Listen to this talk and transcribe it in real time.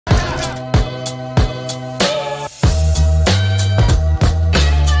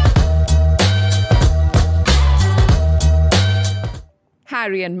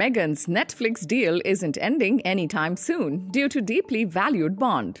Harry and Meghan's Netflix deal isn't ending anytime soon due to deeply valued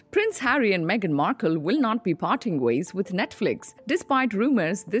bond. Prince Harry and Meghan Markle will not be parting ways with Netflix, despite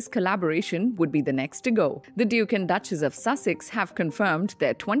rumors this collaboration would be the next to go. The Duke and Duchess of Sussex have confirmed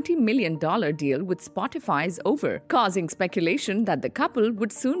their $20 million deal with Spotify is over, causing speculation that the couple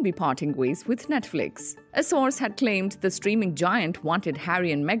would soon be parting ways with Netflix. A source had claimed the streaming giant wanted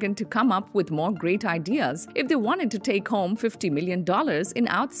Harry and Meghan to come up with more great ideas if they wanted to take home $50 million in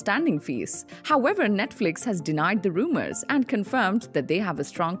outstanding fees. However, Netflix has denied the rumors and confirmed that they have a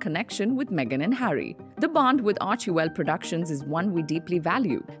strong connection with Meghan and Harry. The bond with Archewell Productions is one we deeply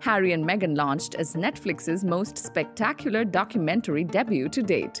value. Harry and Meghan launched as Netflix's most spectacular documentary debut to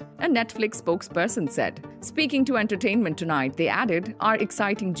date, a Netflix spokesperson said. Speaking to Entertainment Tonight, they added, "Our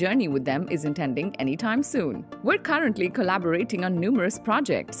exciting journey with them isn't ending anytime soon. We're currently collaborating on numerous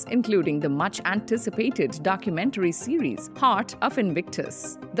projects, including the much-anticipated documentary series, Heart of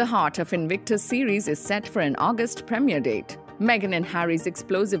Invictus. The Heart of Invictus series is set for an August premiere date." Meghan and Harry's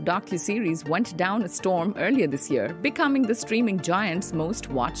explosive docuseries went down a storm earlier this year, becoming the streaming giant's most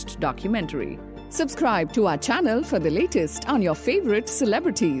watched documentary. Subscribe to our channel for the latest on your favorite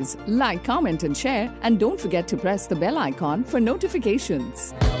celebrities. Like, comment, and share, and don't forget to press the bell icon for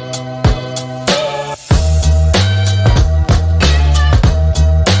notifications.